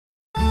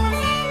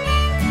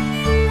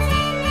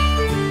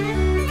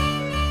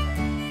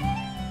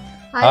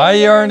Hi,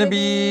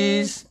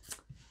 Yarnabies.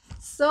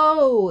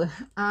 So,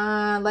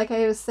 like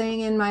I was saying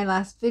in my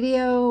last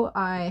video,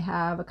 I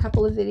have a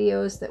couple of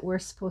videos that we're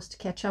supposed to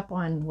catch up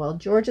on. Well,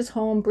 George is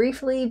home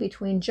briefly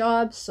between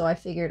jobs, so I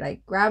figured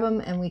I'd grab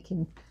him and we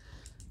can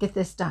get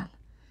this done.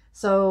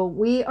 So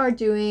we are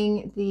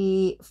doing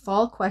the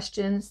fall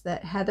questions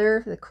that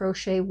Heather, the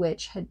Crochet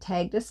Witch, had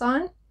tagged us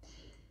on.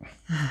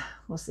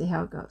 We'll see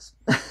how it goes.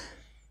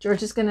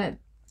 George is going to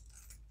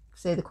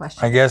say the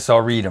question. I guess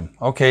I'll read them.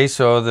 Okay,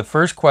 so the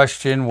first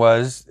question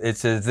was,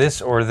 it's a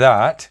this or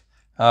that,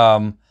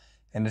 and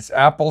it's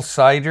apple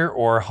cider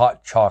or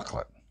hot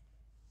chocolate.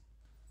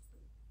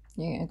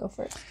 You're going to go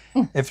first.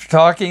 If you're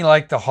talking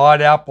like the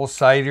hot apple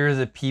cider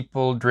that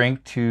people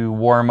drink to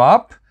warm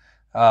up,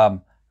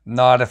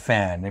 not a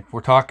fan. If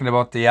we're talking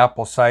about the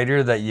apple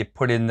cider that you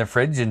put in the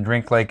fridge and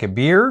drink like a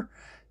beer,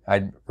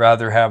 I'd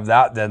rather have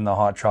that than the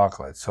hot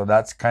chocolate. So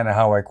that's kind of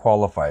how I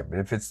qualify. But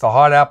if it's the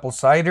hot apple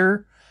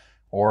cider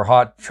or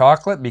hot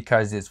chocolate,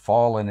 because it's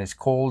fall and it's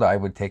cold, I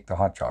would take the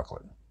hot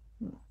chocolate.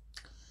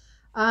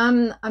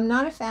 I'm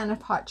not a fan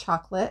of hot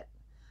chocolate,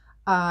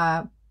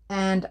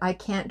 and I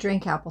can't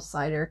drink apple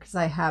cider because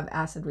I have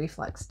acid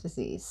reflux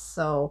disease.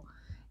 So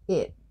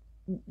it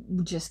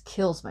just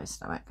kills my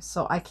stomach.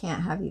 So I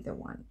can't have either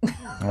one.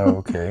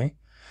 Okay.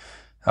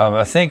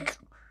 I think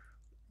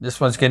this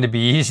one's going to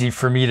be easy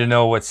for me to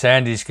know what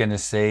Sandy's going to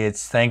say.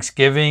 It's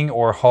Thanksgiving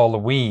or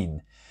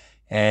Halloween.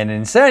 And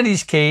in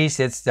Sandy's case,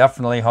 it's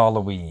definitely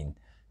Halloween.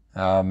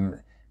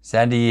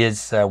 Sandy is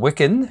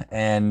Wiccan,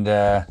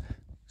 and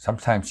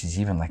sometimes she's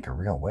even like a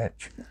real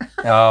witch.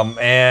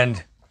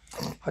 And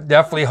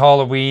definitely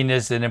Halloween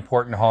is an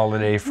important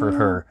holiday for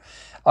her.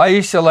 I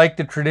used to like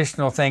the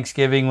traditional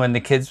Thanksgiving when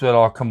the kids would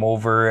all come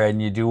over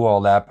and you do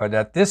all that. But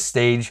at this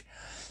stage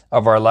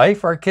of our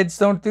life, our kids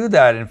don't do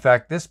that. In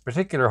fact, this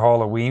particular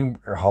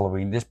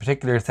this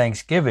particular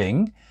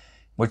Thanksgiving,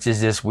 which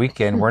is this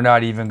weekend, we're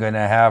not even going to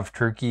have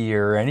turkey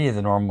or any of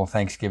the normal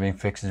Thanksgiving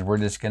fixes. We're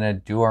just going to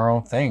do our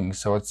own thing.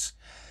 So it's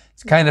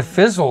kind of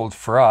fizzled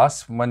for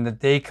us. When the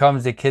day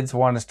comes, the kids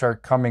want to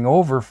start coming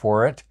over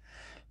for it,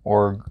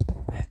 or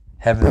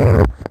have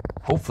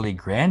hopefully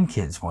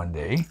grandkids one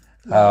day.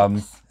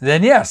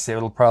 Then yes,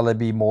 it'll probably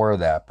be more of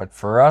that. But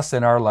for us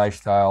in our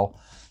lifestyle,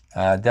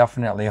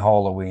 definitely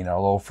Halloween.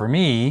 Although for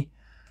me,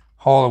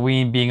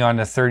 Halloween being on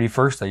the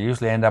 31st, I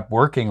usually end up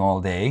working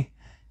all day.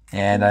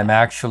 And I'm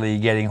actually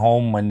getting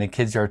home when the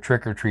kids are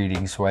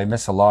trick-or-treating, so I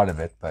miss a lot of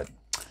it. But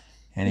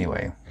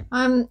anyway.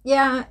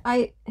 Yeah,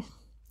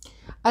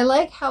 I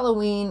like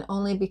Halloween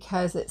only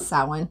because it's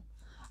Samhain.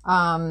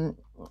 And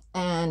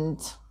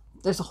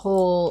there's a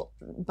whole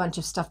bunch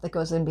of stuff that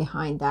goes in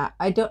behind that.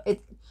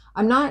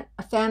 I'm not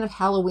a fan of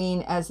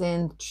Halloween as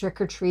in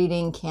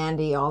trick-or-treating,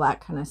 candy, all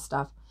that kind of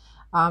stuff.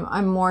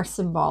 I'm more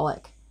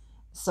symbolic.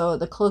 So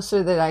the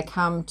closer that I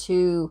come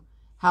to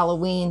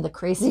Halloween, the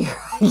crazier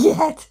I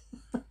get.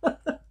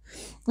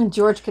 And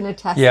George can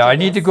attest to I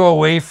need to go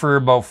away for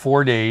about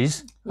 4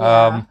 days.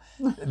 Yeah.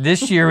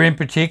 This year in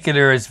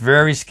particular is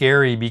very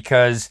scary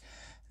because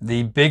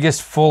the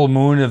biggest full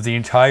moon of the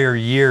entire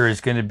year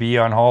is going to be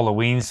on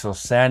Halloween. So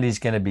Sandy's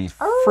going to be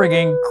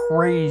friggin'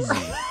 crazy.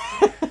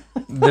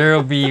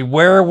 There'll be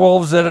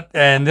werewolves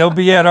and they'll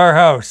be at our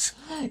house.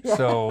 Yeah.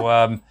 So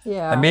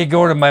I may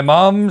go to my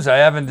mom's. I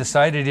haven't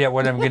decided yet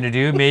what I'm going to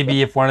do.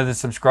 Maybe if one of the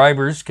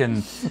subscribers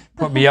can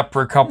put me up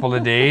for a couple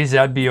of days,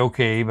 that'd be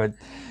okay. But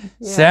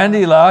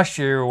Sandy last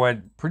year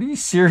went pretty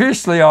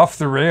seriously off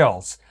the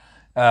rails.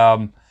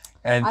 And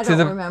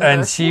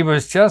she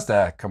was just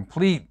a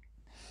complete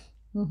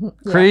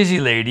crazy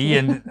lady.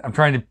 And I'm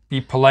trying to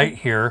be polite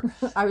here.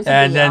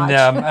 And then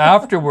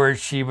afterwards,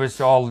 she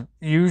was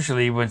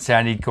usually when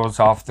Sandy goes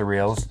off the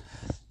rails,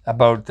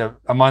 about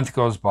a month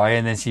goes by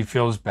and then she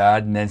feels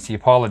bad and then she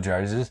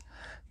apologizes.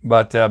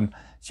 But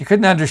she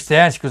couldn't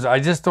understand. She goes,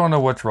 I just don't know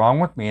what's wrong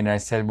with me. And I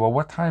said, well,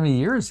 what time of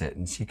year is it?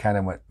 And she kind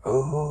of went,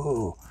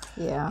 oh.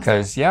 Yeah.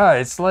 Because,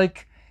 it's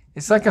like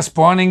a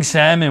spawning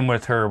salmon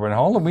with her. When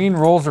Halloween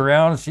rolls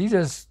around, she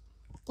just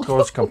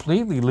goes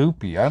completely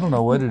loopy. I don't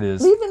know what it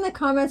is. Leave in the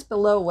comments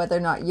below whether or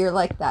not you're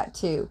like that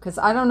too. Because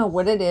I don't know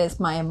what it is.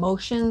 My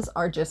emotions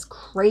are just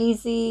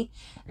crazy.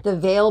 The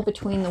veil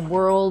between the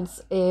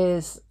worlds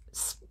is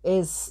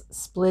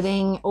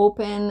splitting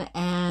open,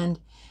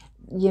 and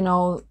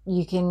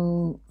you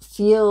can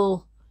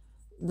feel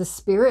the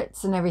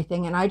spirits and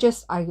everything, and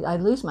I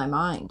lose my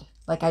mind.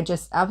 Like I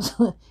just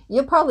absolutely,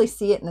 you'll probably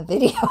see it in the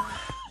video.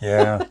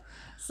 Yeah.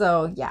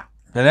 So yeah.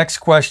 The next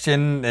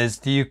question is,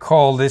 do you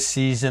call this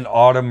season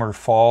autumn or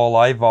fall?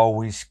 I've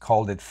always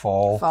called it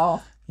fall.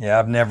 Fall. Yeah,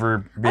 I've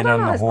never been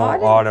on the whole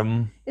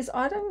autumn. Is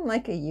autumn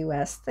like a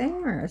US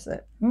thing, or is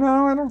it?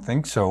 No, I don't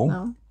think so.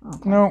 No?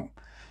 Okay.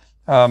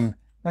 No.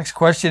 Next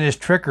question is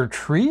trick or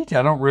treat.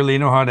 I don't really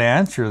know how to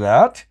answer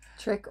that.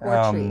 Trick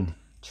or treat?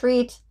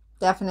 Treat,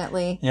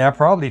 definitely. Yeah,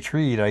 probably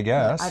treat, I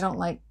guess. I don't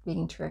like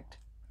being tricked.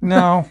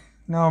 No,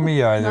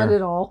 me either. Not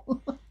at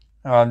all.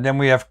 Then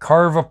we have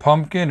carve a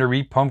pumpkin or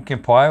eat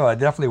pumpkin pie. Well, I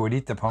definitely would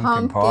eat the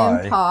pumpkin pie.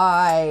 Pumpkin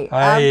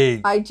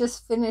pie. I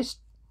just finished.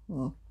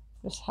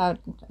 Just had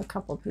a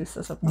couple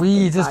pieces of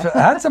We pumpkin just pie.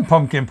 had some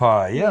pumpkin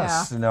pie.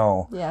 Yes, Yeah.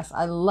 no. Yes,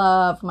 I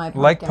love my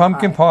pumpkin Like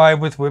pumpkin pie. pie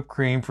with whipped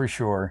cream for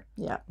sure.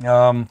 Yeah.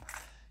 Then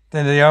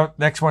the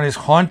next one is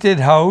haunted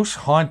house,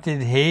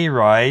 haunted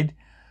hayride,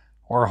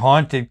 or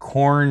haunted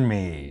corn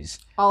maze.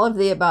 All of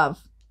the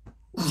above.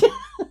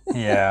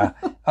 Yeah.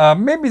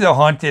 Maybe the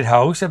haunted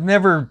house. I've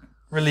never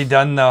really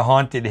done the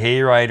haunted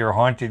hayride or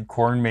haunted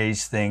corn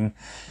maze thing.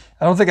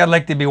 I don't think I'd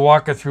like to be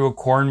walking through a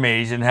corn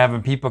maze and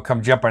having people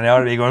come jumping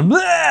out at me going,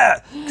 blah!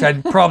 'Cause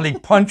I'd probably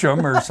punch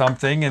them or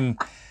something, and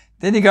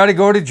then you got to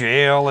go to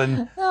jail.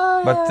 And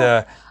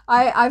Oh,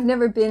 I've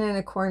never been in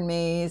a corn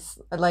maze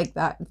like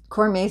that.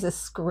 Corn maze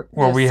is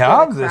well, we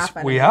have this.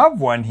 We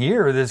have one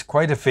here. There's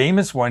quite a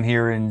famous one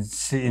here in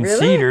Really?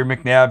 Cedar,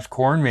 McNabb's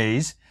corn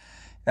maze,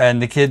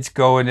 and the kids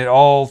go in it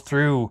all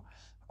through.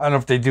 I don't know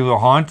if they do a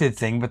haunted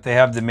thing, but they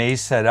have the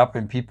maze set up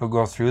and people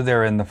go through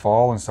there in the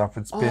fall and stuff.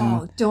 It's been.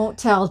 Oh, don't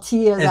tell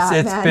Tia that,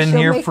 It's man. been She'll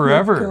here make me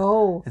forever.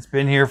 go. It's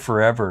been here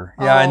forever.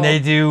 Yeah, and they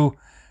Oh. do.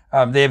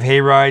 They have hay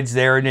rides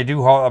there, and they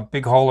do a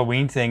big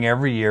Halloween thing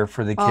every year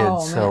for the kids. Oh,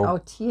 man. So Oh,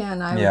 Tia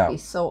and I yeah. would be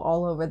so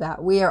all over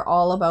that. We are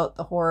all about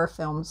the horror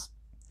films.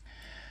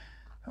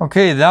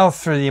 okay, now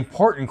for the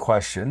important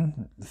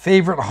question: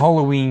 favorite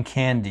Halloween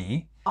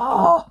candy?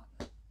 Oh,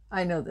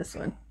 I know this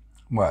one.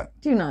 What?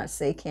 Do not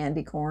say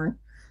candy corn.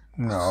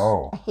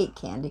 No. I hate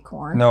candy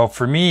corn. No,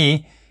 for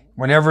me,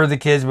 whenever the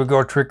kids would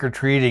go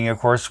trick-or-treating, of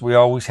course, we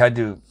always had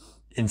to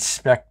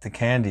inspect the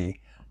candy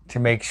to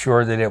make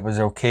sure that it was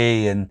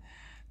okay. And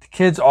the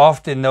kids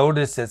often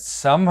noticed that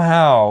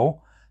somehow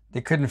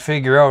they couldn't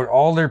figure out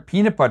all their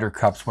peanut butter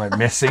cups went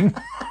missing.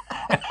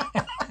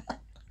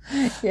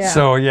 Yeah.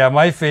 So, yeah,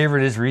 my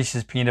favorite is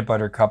Reese's Peanut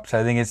Butter Cups.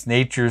 I think it's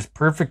nature's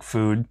perfect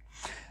food.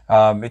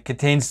 It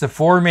contains the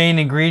 4 main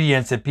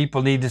ingredients that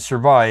people need to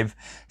survive: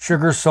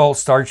 sugar, salt,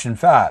 starch, and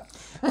fat.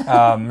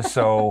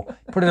 So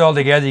put it all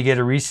together, you get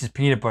a Reese's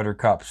Peanut Butter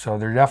Cup. So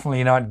they're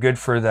definitely not good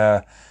for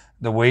the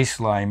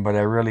waistline, but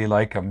I really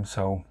like them.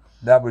 So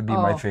that would be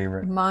my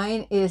favorite.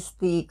 Mine is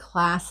the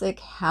classic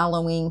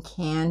Halloween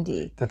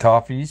candy. The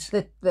toffees?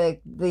 The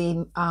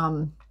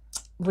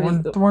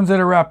The ones that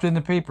are wrapped in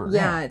the paper.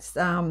 yeah, it's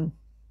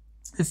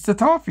It's the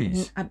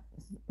toffees.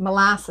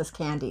 molasses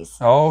candies.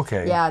 Oh,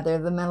 okay. Yeah, they're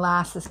the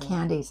molasses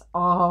candies.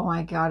 Oh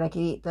my God, I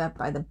could eat that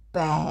by the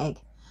bag.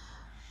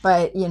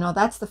 But, you know,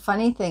 that's the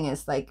funny thing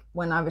is, like,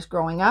 when I was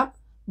growing up,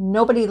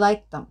 nobody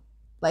liked them.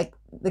 Like,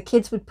 the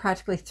kids would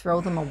practically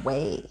throw them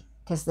away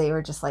because they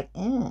were just like,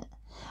 eh.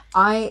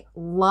 I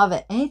love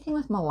it. Anything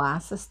with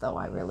molasses, though,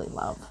 I really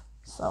love.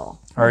 So.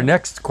 Our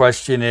next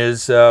question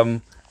is,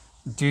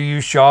 do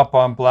you shop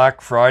on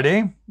Black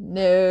Friday?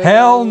 No.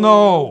 Hell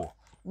no.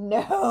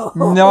 No.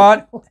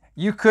 Not.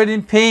 You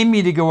couldn't pay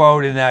me to go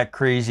out in that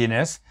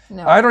craziness.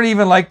 No. I don't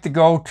even like to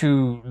go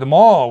to the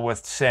mall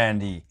with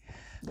Sandy.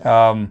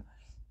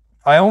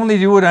 I only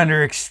do it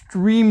under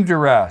extreme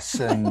duress.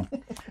 And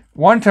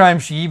one time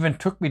she even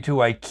took me to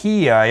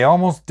IKEA. I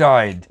almost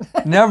died.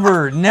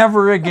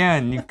 Never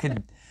again. You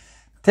could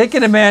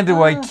taking a man to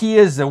IKEA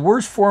is the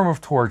worst form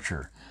of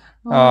torture.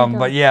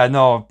 But yeah,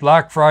 no,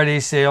 Black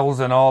Friday sales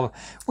and all.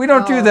 We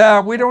don't do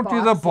that. We don't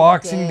do the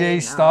Boxing Day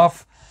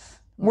stuff.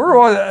 We're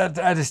all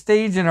at a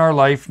stage in our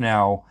life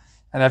now,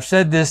 and I've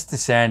said this to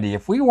Sandy,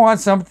 if we want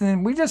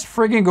something, we just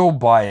friggin' go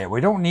buy it.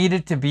 We don't need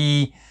it to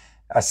be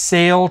a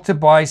sale to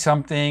buy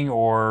something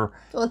or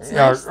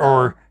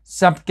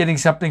getting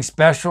something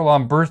special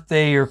on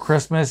birthday or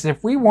Christmas.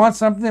 If we want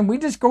something, we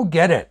just go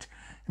get it.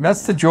 And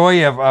that's the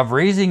joy of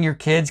raising your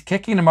kids,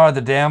 kicking them out of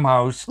the damn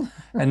house,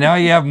 and now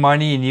you have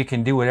money and you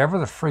can do whatever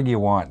the frig you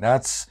want.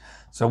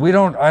 So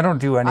I don't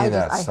do any of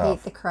that stuff. I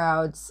hate the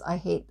crowds. I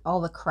hate all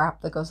the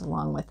crap that goes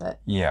along with it.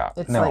 Yeah,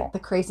 it's like the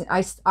crazy.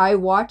 I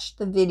watched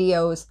the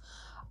videos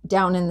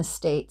down in the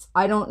States.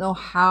 I don't know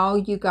how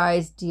you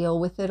guys deal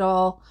with it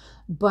all,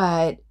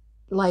 but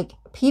like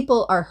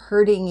people are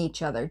hurting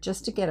each other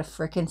just to get a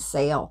frickin'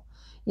 sale.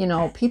 You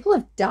know, people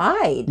have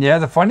died. Yeah,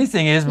 the funny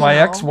thing is my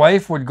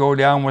ex-wife would go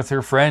down with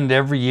her friend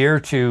every year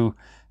to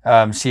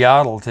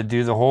Seattle to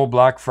do the whole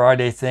Black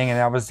Friday thing, and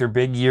that was their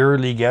big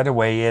yearly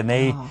getaway, and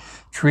they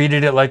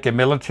treated it like a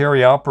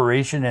military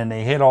operation, and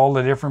they hit all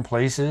the different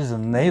places,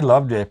 and they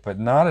loved it, but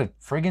not a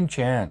friggin'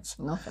 chance.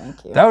 No,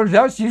 thank you. That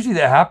was usually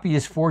the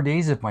happiest 4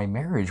 days of my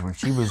marriage when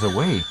she was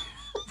away.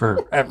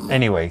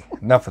 Anyway,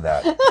 enough of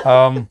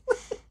that.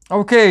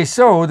 Okay,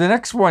 so the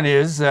next one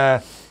is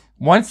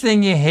one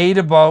thing you hate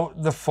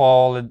about the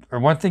fall, or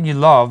one thing you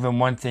love and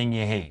one thing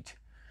you hate.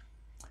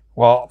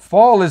 Well,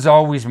 fall is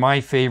always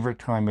my favorite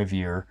time of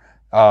year,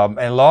 and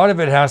a lot of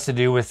it has to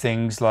do with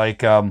things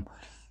like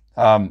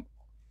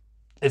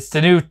it's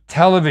the new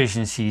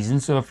television season,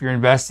 so if you're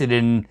invested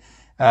in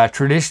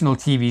traditional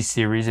TV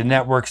series, the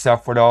network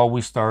stuff would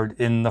always start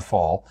in the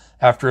fall.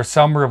 After a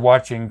summer of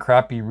watching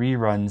crappy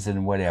reruns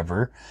and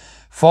whatever,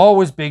 fall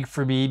was big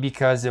for me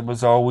because it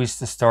was always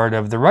the start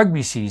of the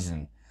rugby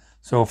season.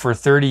 So for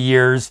 30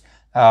 years,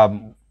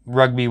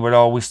 rugby would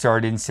always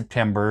start in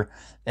September.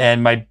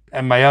 And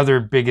my other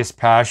biggest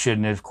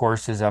passion, of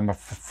course, is I'm a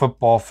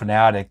football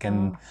fanatic,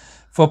 and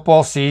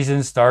football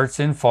season starts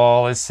in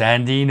fall, as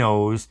Sandy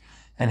knows.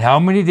 And how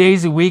many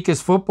days a week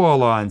is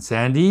football on,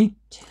 Sandy?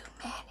 Too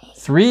many.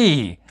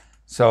 3.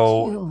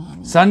 So Too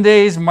many.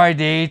 Sunday is my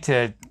day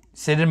to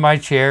sit in my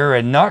chair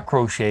and not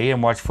crochet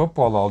and watch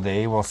football all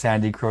day while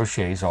Sandy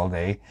crochets all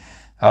day.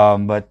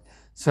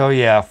 So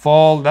yeah,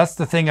 fall, that's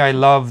the thing I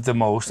love the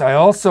most. I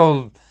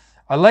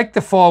like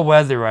the fall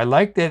weather. I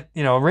like that,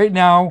 right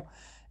now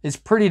it's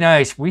pretty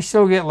nice. We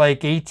still get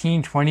like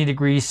 18, 20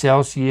 degrees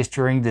Celsius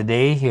during the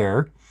day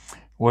here,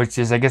 which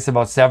is, I guess,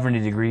 about 70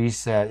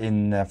 degrees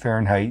in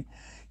Fahrenheit.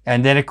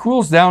 And then it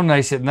cools down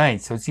nice at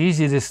night, so it's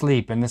easy to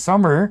sleep. In the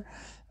summer,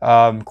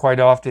 quite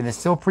often, it's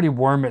still pretty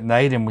warm at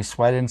night and we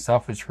sweat and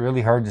stuff. It's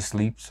really hard to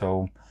sleep,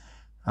 so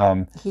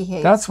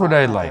that's what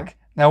I like.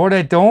 Now, what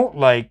I don't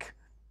like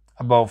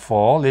about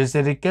fall is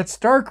that it gets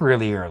dark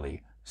really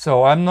early.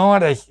 So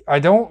I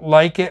don't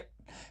like it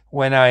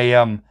when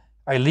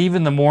I leave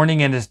in the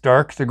morning and it's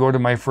dark to go to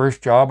my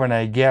first job and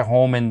I get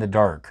home in the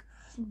dark.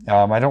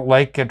 I don't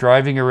like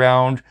driving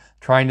around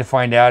trying to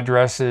find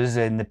addresses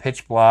in the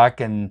pitch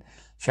black and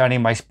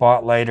shining my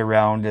spotlight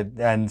around it.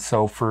 And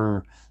so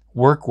for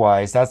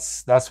work-wise,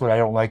 that's what I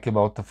don't like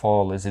about the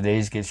fall, is the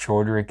days get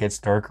shorter, it gets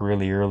dark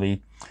really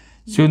early.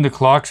 Soon the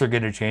clocks are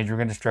going to change. We're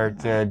going to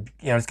start,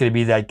 it's going to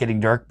be that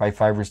getting dark by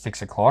 5 or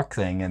 6 o'clock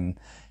thing. And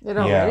it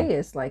already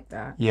is like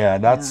that. Yeah,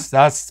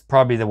 that's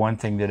probably the one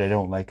thing that I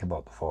don't like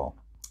about the fall.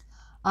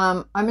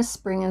 I'm a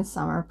spring and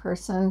summer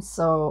person,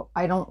 so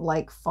I don't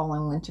like fall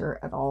and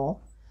winter at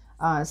all.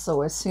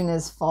 So as soon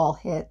as fall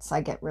hits, I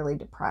get really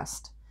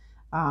depressed.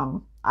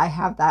 I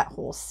have that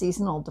whole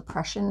seasonal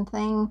depression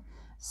thing.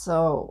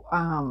 So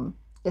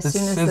as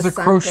soon as it's a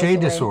crochet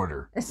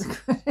disorder. As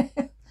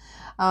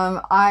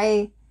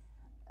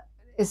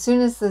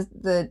soon as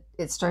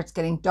it starts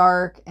getting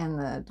dark and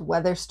the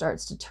weather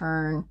starts to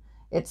turn,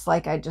 it's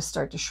like I just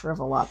start to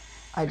shrivel up.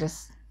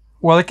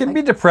 Well, it can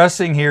be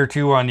depressing here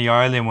too on the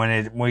island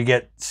when we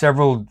get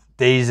several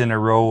days in a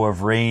row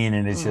of rain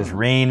and it's just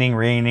raining,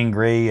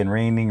 gray, and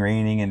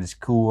raining, and it's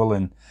cool,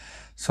 and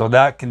so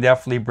that can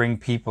definitely bring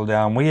people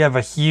down. We have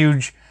a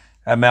huge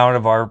amount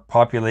of our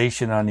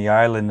population on the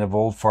island of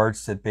old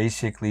farts that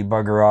basically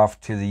bugger off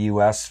to the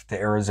U.S., to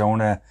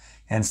Arizona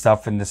and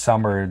stuff in the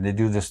summer. They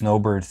do the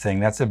snowbird thing.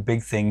 That's a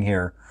big thing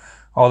here.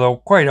 Although,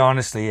 quite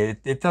honestly,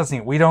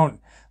 we don't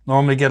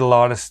normally get a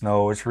lot of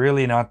snow. It's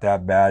really not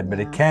that bad, but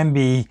it can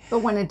be. But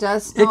when it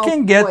does snow, it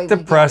can get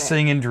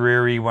depressing and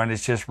dreary when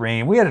it's just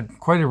rain. We had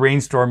quite a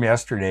rainstorm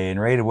yesterday, and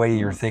right away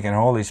you're thinking,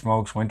 holy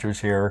smokes,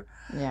 winter's here.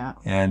 Yeah.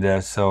 And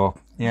Winter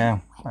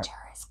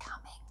is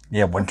coming.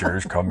 Yeah, winter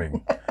is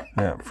coming.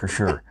 Yeah, for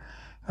sure.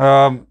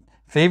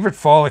 Favorite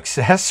fall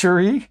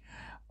accessory?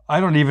 I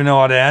don't even know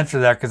how to answer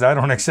that because I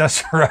don't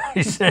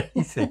accessorize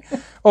anything.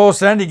 Oh,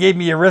 Sandy gave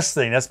me a wrist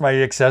thing. That's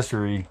my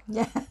accessory.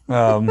 Yeah.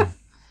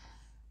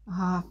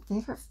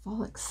 Favorite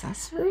fall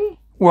accessory?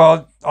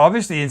 Well,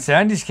 obviously in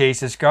Sandy's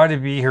case, it's got to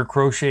be her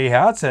crochet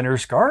hats and her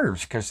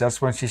scarves, because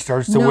that's when she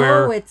starts to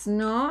wear. No, it's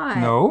not.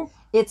 No?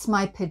 It's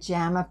my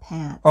pajama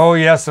pants. Oh,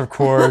 yes, of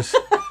course.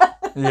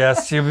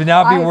 Yes, she would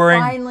not be wearing.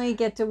 I finally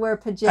get to wear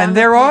pajama And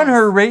they're pants. on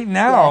her right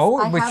now,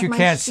 Yes, which you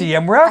can't see.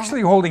 And we're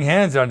actually holding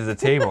hands under the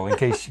table, in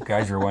case you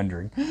guys are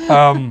wondering.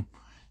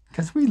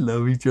 Because we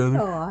love each other.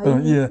 Oh,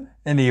 yeah.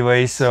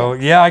 Anyway, so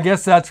yeah, I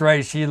guess that's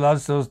right. She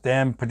loves those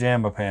damn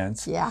pajama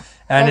pants. Yeah.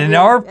 And in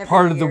our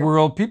part of the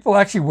world, people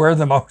actually wear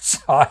them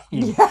outside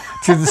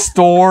to the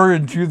store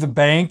and to the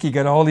bank. You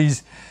got all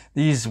these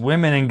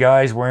women and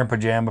guys wearing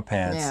pajama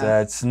pants. Yeah.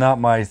 That's not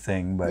my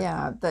thing, but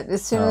yeah. But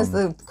as soon as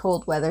the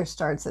cold weather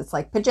starts, it's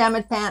like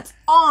pajama pants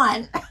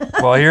on.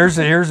 Well, here's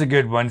a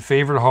good one.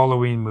 Favorite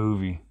Halloween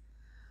movie?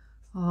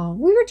 Oh,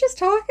 we were just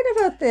talking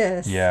about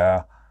this.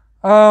 Yeah.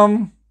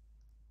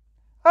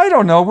 I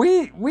don't know.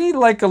 We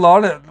like a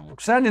lot of.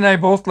 Sandy and I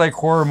both like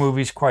horror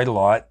movies quite a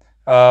lot.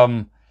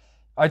 I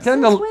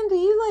tend to. When do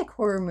you like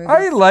horror movies?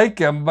 I like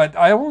them, but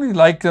I only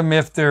like them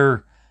if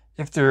they're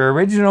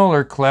original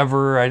or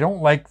clever. I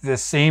don't like the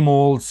same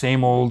old. He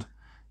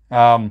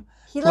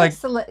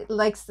likes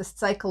the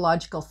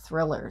psychological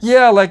thrillers.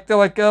 Yeah, like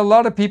a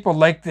lot of people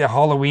like the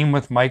Halloween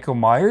with Michael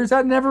Myers.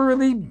 That never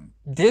really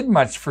did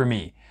much for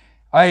me.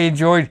 I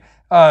enjoyed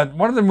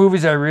one of the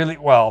movies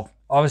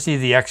obviously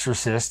The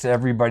Exorcist,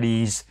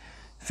 everybody's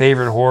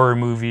favorite horror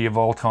movie of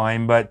all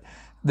time. But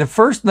the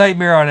first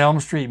Nightmare on Elm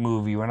Street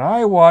movie, when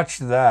I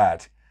watched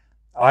that,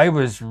 I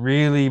was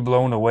really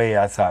blown away.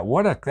 I thought,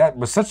 that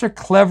was such a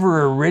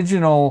clever,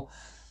 original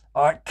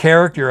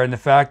character, and the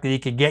fact that he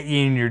could get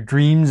you in your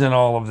dreams and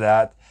all of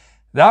that.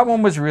 That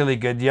one was really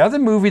good. The other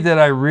movie that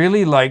I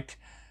really liked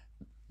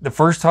the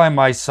first time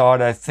I saw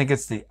it, I think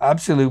it's the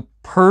absolute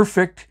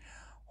perfect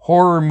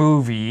horror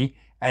movie,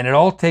 and it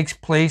all takes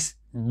place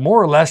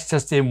more or less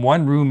just in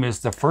one room,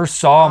 is the first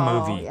Saw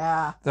movie.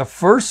 Yeah. The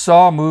first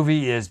Saw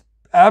movie is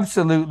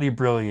absolutely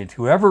brilliant.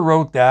 Whoever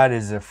wrote that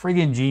is a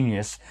friggin'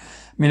 genius.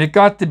 I mean, it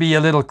got to be a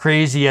little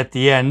crazy at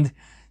the end.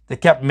 They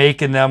kept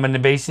making them,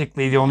 and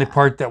basically the only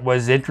part that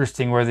was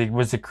interesting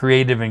was the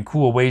creative and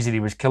cool ways that he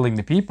was killing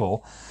the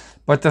people.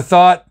 But the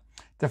thought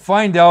to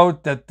find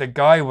out that the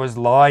guy was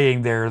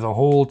lying there the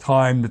whole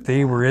time that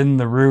they were in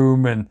the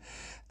room, and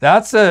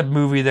that's a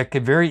movie that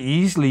could very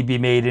easily be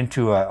made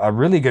into a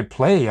really good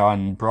play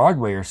on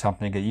Broadway or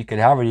something. That you could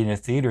have it in a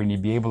theater and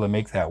you'd be able to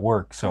make that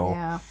work. So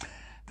Yeah.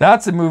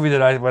 that's a movie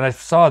that when I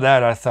saw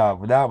that, I thought,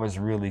 well, that was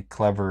really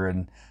clever,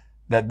 and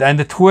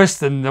the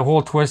twist and the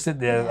whole twist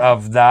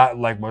of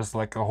that was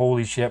like a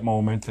holy shit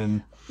moment.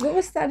 And what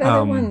was that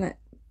other one that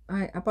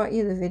I bought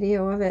you the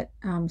video of it?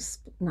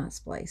 Not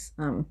Splice.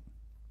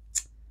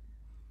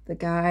 The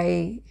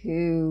guy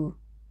who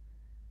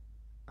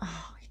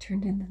he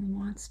turned into the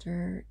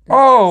monster.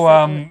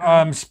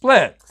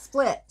 Split.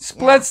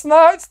 Split's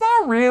not. It's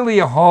not really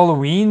a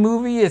Halloween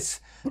movie.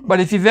 But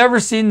if you've ever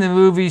seen the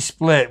movie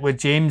Split with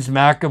James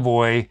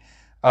McAvoy,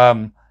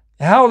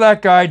 how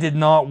that guy did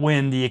not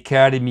win the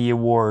Academy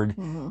Award,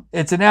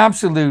 it's an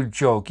absolute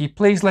joke. He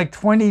plays like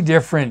 20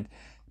 different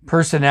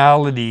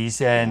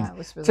personalities, and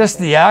really just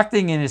the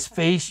acting in his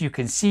face, you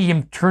can see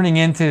him turning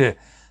into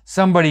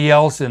somebody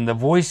else, and the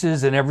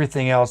voices and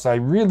everything else. I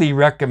really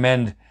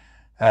recommend,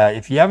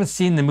 if you haven't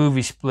seen the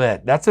movie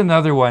Split, that's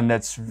another one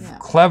that's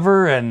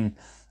clever and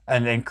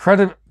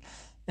incredible.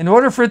 In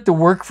order for it to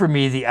work for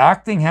me, the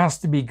acting has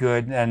to be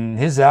good, and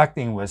his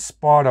acting was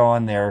spot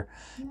on there.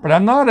 But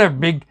I'm not a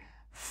big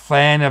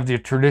fan of the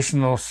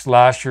traditional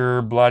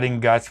slasher, blood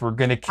and guts, we're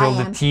going to kill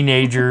the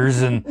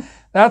teenagers, and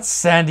that's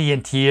Sandy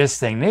and Tia's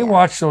thing. They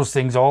watch those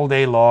things all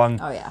day long.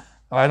 Oh yeah.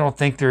 I don't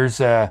think there's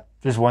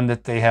one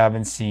that they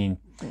haven't seen.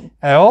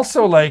 I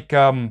also like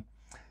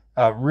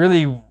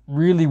really,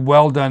 really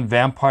well done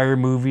vampire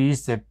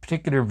movies. The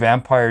particular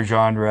vampire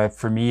genre,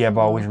 for me, I've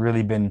always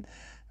really been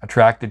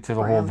attracted to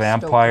the whole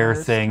vampire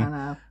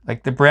thing.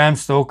 Like the Bram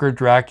Stoker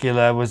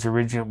Dracula was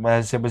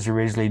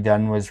originally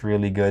done, was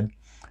really good.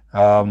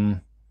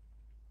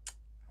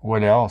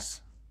 What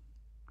else?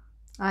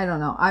 I don't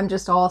know. I'm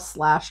just all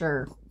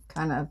slasher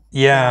kind of.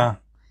 Yeah.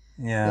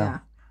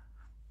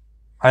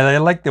 I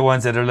like the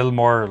ones that are a little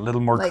more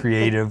like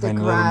creative and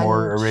a little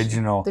more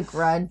original. The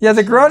Grudge. Yeah,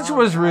 The Grudge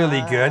was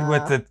really good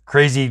with the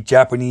crazy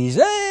Japanese.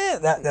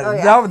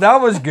 That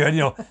was good.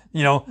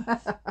 You know,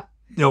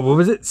 what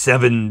was it?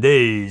 7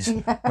 days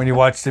when you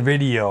watch the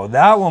video.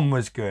 That one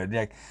was good.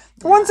 Like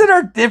the ones that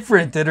are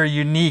different, that are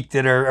unique,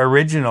 that are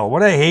original.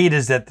 What I hate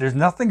is that there's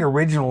nothing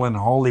original in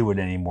Hollywood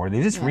anymore.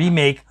 They just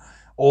remake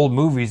old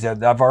movies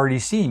that I've already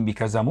seen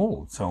because I'm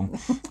old. So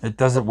it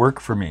doesn't work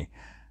for me.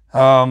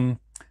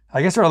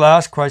 I guess our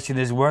last question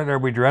is, what are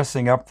we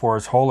dressing up for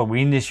as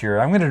Halloween this year?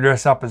 I'm going to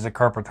dress up as a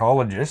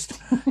carpetologist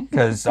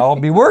because I'll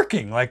be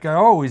working like I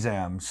always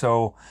am.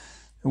 So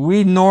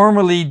we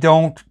normally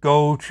don't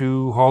go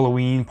to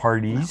Halloween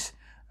parties.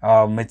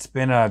 It's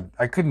been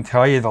I couldn't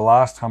tell you the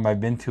last time I've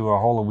been to a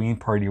Halloween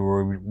party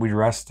where we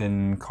dressed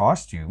in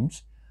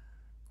costumes.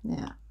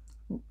 Yeah.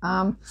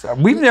 So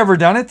we've never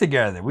done it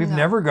together. We've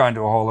never gone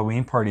to a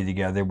Halloween party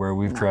together where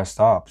we've dressed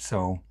up.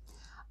 So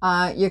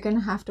you're going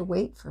to have to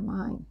wait for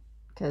mine,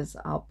 because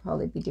I'll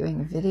probably be doing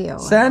a video.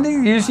 Sandy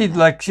usually,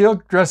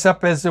 she'll dress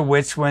up as a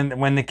witch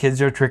when the kids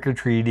are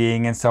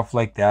trick-or-treating and stuff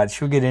like that.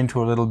 She'll get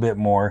into a little bit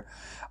more.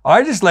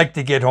 I just like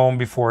to get home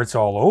before it's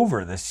all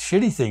over. The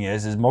shitty thing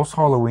is most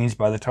Halloweens,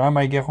 by the time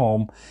I get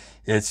home,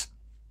 it's,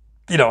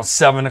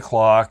 7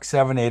 o'clock,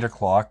 8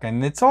 o'clock,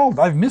 and it's all,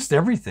 I've missed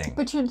everything.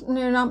 But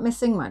you're not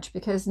missing much,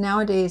 because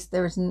nowadays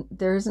there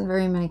isn't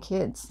very many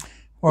kids.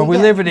 Well, we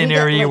live in an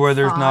area where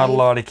there's not a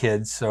lot of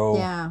kids, so...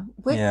 Yeah.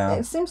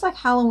 It seems like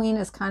Halloween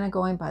is kind of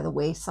going by the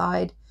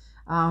wayside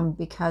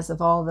because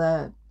of all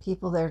the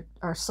people that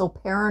are so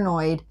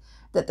paranoid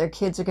that their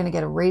kids are going to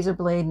get a razor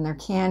blade in their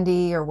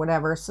candy or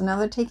whatever. So now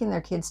they're taking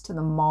their kids to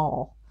the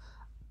mall,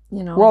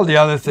 Well, the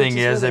other thing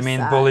is, really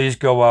bullies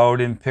go out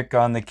and pick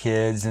on the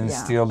kids and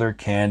steal their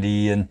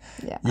candy, and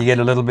you get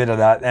a little bit of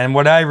that. And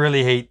what I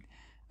really hate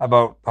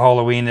about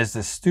Halloween is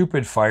the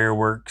stupid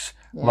fireworks.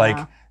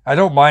 Yeah. I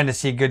don't mind to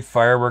see a good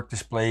firework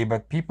display,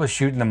 but people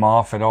shooting them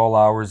off at all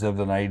hours of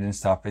the night and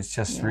stuff, it's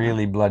just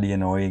really bloody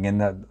annoying.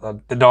 And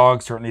the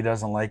dog certainly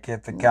doesn't like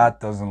it. The cat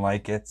doesn't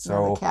like it.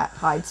 So the cat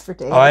hides for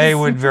days. I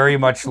would very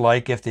much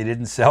like if they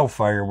didn't sell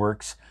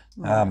fireworks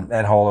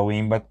at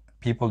Halloween, but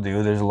people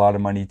do. There's a lot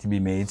of money to be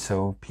made,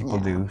 so people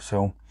do.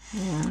 So,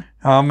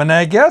 and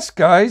I guess,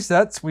 guys,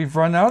 we've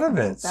run out of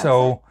it.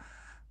 So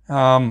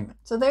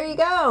there you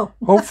go.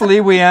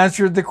 Hopefully we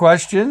answered the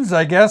questions.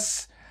 I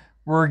guess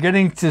we're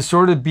getting to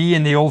sort of be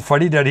in the old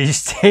fuddy-duddy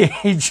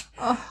stage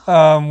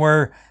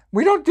where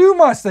we don't do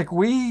much. Like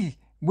we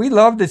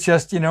love to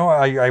just,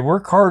 I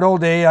work hard all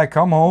day. I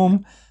come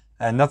home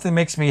and nothing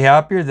makes me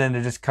happier than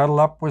to just cuddle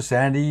up with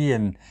Sandy,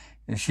 and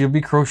she'll be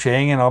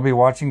crocheting and I'll be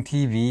watching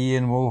TV,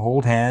 and we'll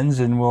hold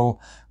hands and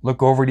we'll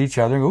look over at each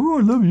other and go, oh,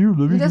 I love you.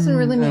 He doesn't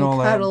really mean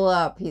cuddle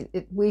up.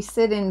 We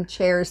sit in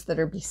chairs that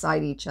are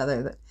beside each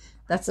other.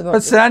 That's about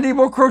But it. Sandy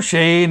will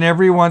crochet, and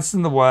every once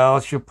in a while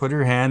she'll put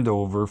her hand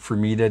over for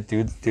me to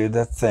do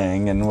the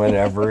thing and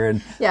whatever,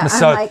 and Yeah,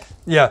 I'm like,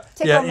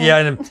 tickle me.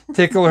 and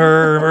tickle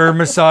her or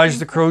massage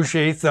the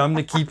crochet thumb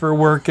to keep her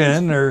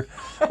working or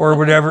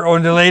whatever. Oh,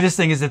 and the latest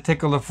thing is the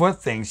tickle the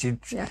foot thing. She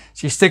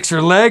sticks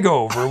her leg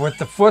over with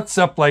the foot's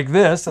up like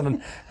this,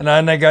 and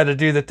then I got to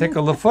do the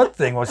tickle the foot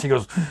thing. Well, she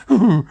goes.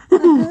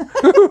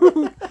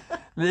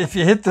 If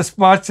you hit the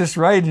spot just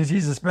right, and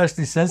she's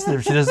especially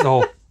sensitive, she does the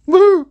whole.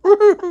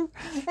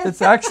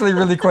 It's actually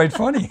really quite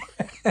funny.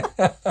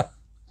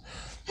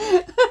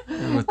 Anyways.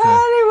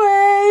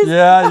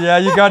 Yeah,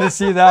 you got to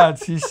see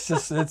that. She's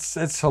just,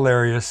 it's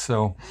hilarious.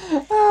 So.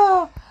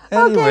 Anyway.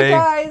 Okay,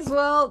 guys.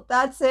 Well,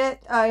 that's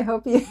it. I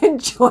hope you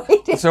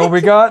enjoyed it. So we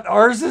got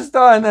ours is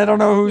done. I don't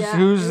know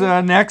who's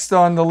next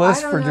on the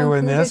list for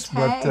doing this,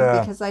 but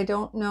because I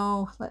don't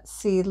know. Let's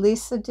see.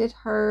 Lisa did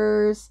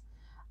hers.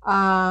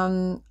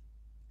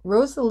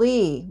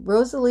 Rosalie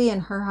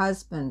and her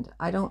husband.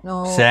 I don't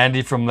know.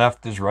 Sandy from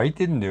Left is Right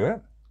didn't do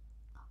it.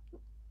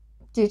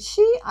 Did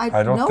she? I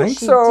don't think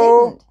she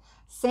so. Didn't.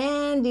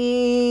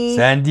 Sandy.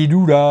 Sandy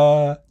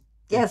Doodah.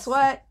 Guess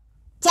what?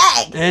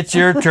 Tag. It's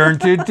your turn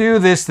to do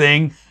this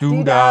thing.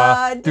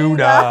 Doodah,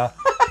 doodah.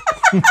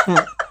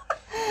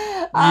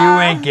 You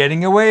ain't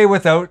getting away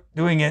without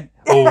doing it.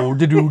 Oh,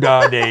 the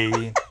doodah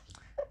day.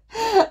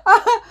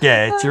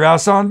 Get your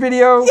ass on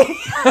video.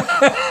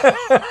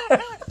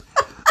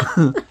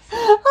 Oh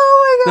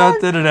my God.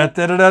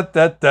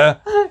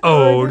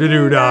 Oh, the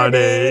doodah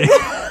day.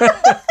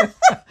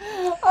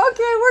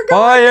 Okay, we're going.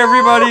 Bye,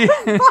 everybody.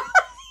 Bye.